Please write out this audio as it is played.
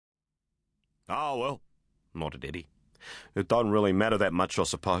"Oh, well," nodded Eddie. "It don't really matter that much, I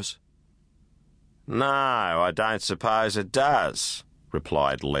suppose." "No, I don't suppose it does,"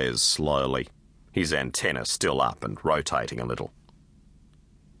 replied Les slowly, his antenna still up and rotating a little.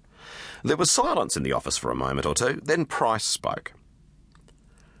 There was silence in the office for a moment or two, then Price spoke.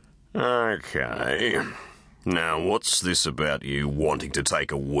 "Okay. Now what's this about you wanting to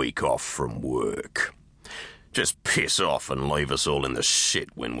take a week off from work? Just piss off and leave us all in the shit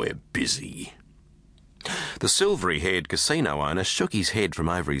when we're busy." The silvery-haired casino owner shook his head from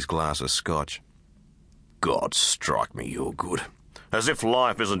over his glass of scotch. "God strike me, you're good. As if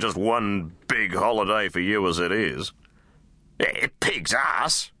life isn't just one big holiday for you as it is." "Pig's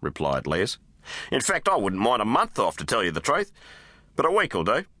ass," replied Les. "In fact, I wouldn't mind a month off, to tell you the truth. But a week will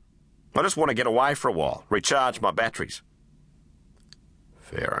do. I just want to get away for a while, recharge my batteries."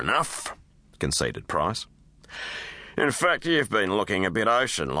 "Fair enough," conceded Price. "In fact, you've been looking a bit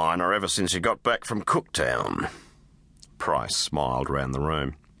ocean liner ever since you got back from Cooktown." Price smiled round the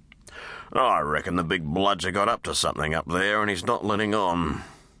room. "I reckon the big bludger got up to something up there and he's not letting on.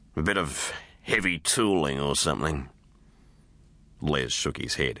 A bit of heavy tooling or something." Les shook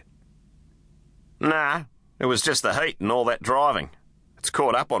his head. "Nah, it was just the heat and all that driving. It's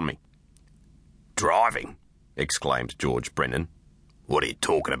caught up on me." "Driving?" exclaimed George Brennan. "What are you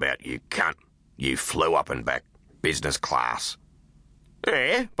talking about, you cunt? You flew up and back, business class."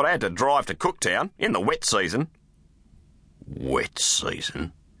 "Yeah, but I had to drive to Cooktown in the wet season." "Wet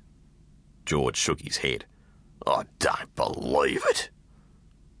season?" George shook his head. "I don't believe it."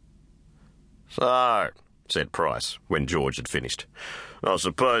 "So," said Price, when George had finished, "I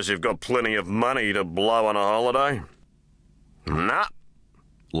suppose you've got plenty of money to blow on a holiday?" "Nah."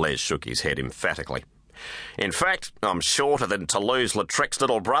 Les shook his head emphatically. "In fact, I'm shorter than Toulouse-Lautrec's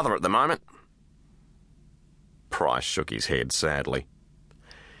little brother at the moment." Price shook his head sadly.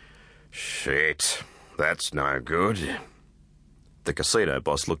 "Shit, that's no good." The casino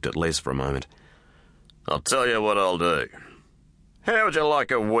boss looked at Les for a moment. "I'll tell you what I'll do. How would you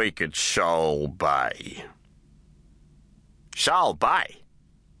like a week at Shoal Bay?" "Shoal Bay?"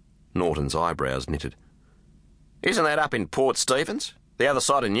 Norton's eyebrows knitted. "Isn't that up in Port Stephens, the other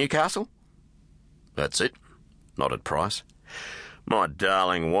side of Newcastle?" "That's it," nodded Price. "My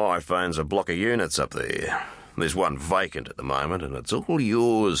darling wife owns a block of units up there. There's one vacant at the moment, and it's all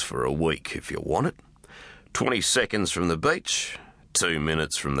yours for a week if you want it. 20 seconds from the beach, 2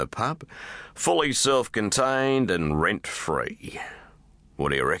 minutes from the pub, fully self-contained and rent-free. What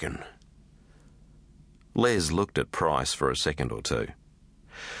do you reckon?" Les looked at Price for a second or two.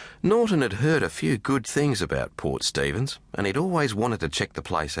 Norton had heard a few good things about Port Stephens, and he'd always wanted to check the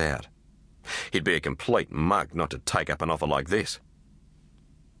place out. He'd be a complete mug not to take up an offer like this.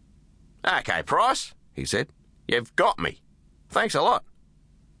 "Okay, Price," he said. "You've got me. Thanks a lot."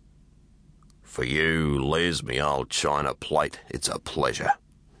 "For you, Les, me old china plate, it's a pleasure."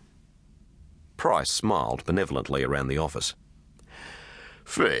 Price smiled benevolently around the office.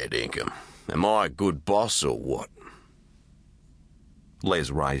 "Fair dinkum. Am I a good boss or what?"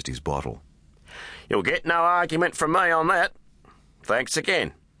 Les raised his bottle. "You'll get no argument from me on that. Thanks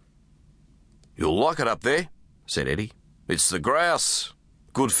again." "You'll like it up there," said Eddie. "It's the grouse.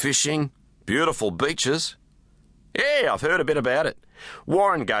 Good fishing, beautiful beaches." "Yeah, I've heard a bit about it.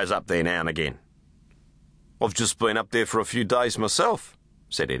 Warren goes up there now and again." "I've just been up there for a few days myself,"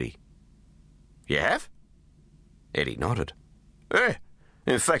 said Eddie. "You have?" Eddie nodded. "Yeah.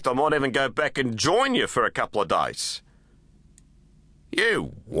 In fact, I might even go back and join you for a couple of days."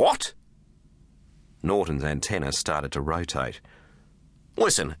 "You what?" Norton's antenna started to rotate.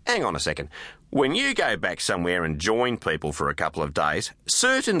 "Listen, hang on a second. When you go back somewhere and join people for a couple of days,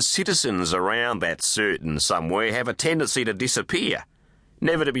 certain citizens around that certain somewhere have a tendency to disappear,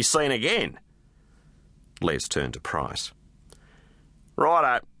 never to be seen again." Les turned to Price.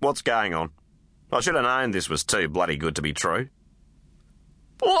 "Righto, what's going on? I should have known this was too bloody good to be true."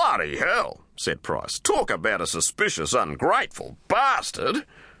 "Bloody hell," said Price. "Talk about a suspicious, ungrateful bastard.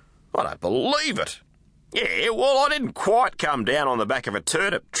 I don't believe it." "Yeah, well, I didn't quite come down on the back of a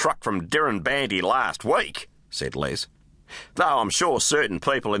turnip truck from Dirranbandy last week," said Les. "Though I'm sure certain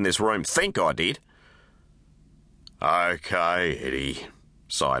people in this room think I did." "Okay, Eddie,"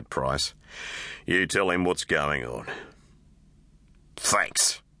 sighed Price. "You tell him what's going on."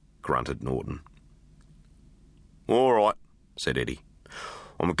 "Thanks," grunted Norton. "All right," said Eddie.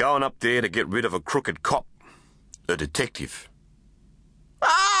 "I'm going up there to get rid of a crooked cop. A detective."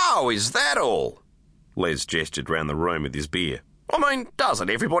 "Oh, is that all?" Les gestured round the room with his beer. "I mean, doesn't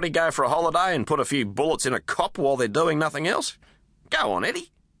everybody go for a holiday and put a few bullets in a cop while they're doing nothing else? Go on,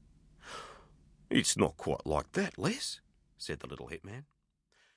 Eddie." "It's not quite like that, Les," said the little hitman.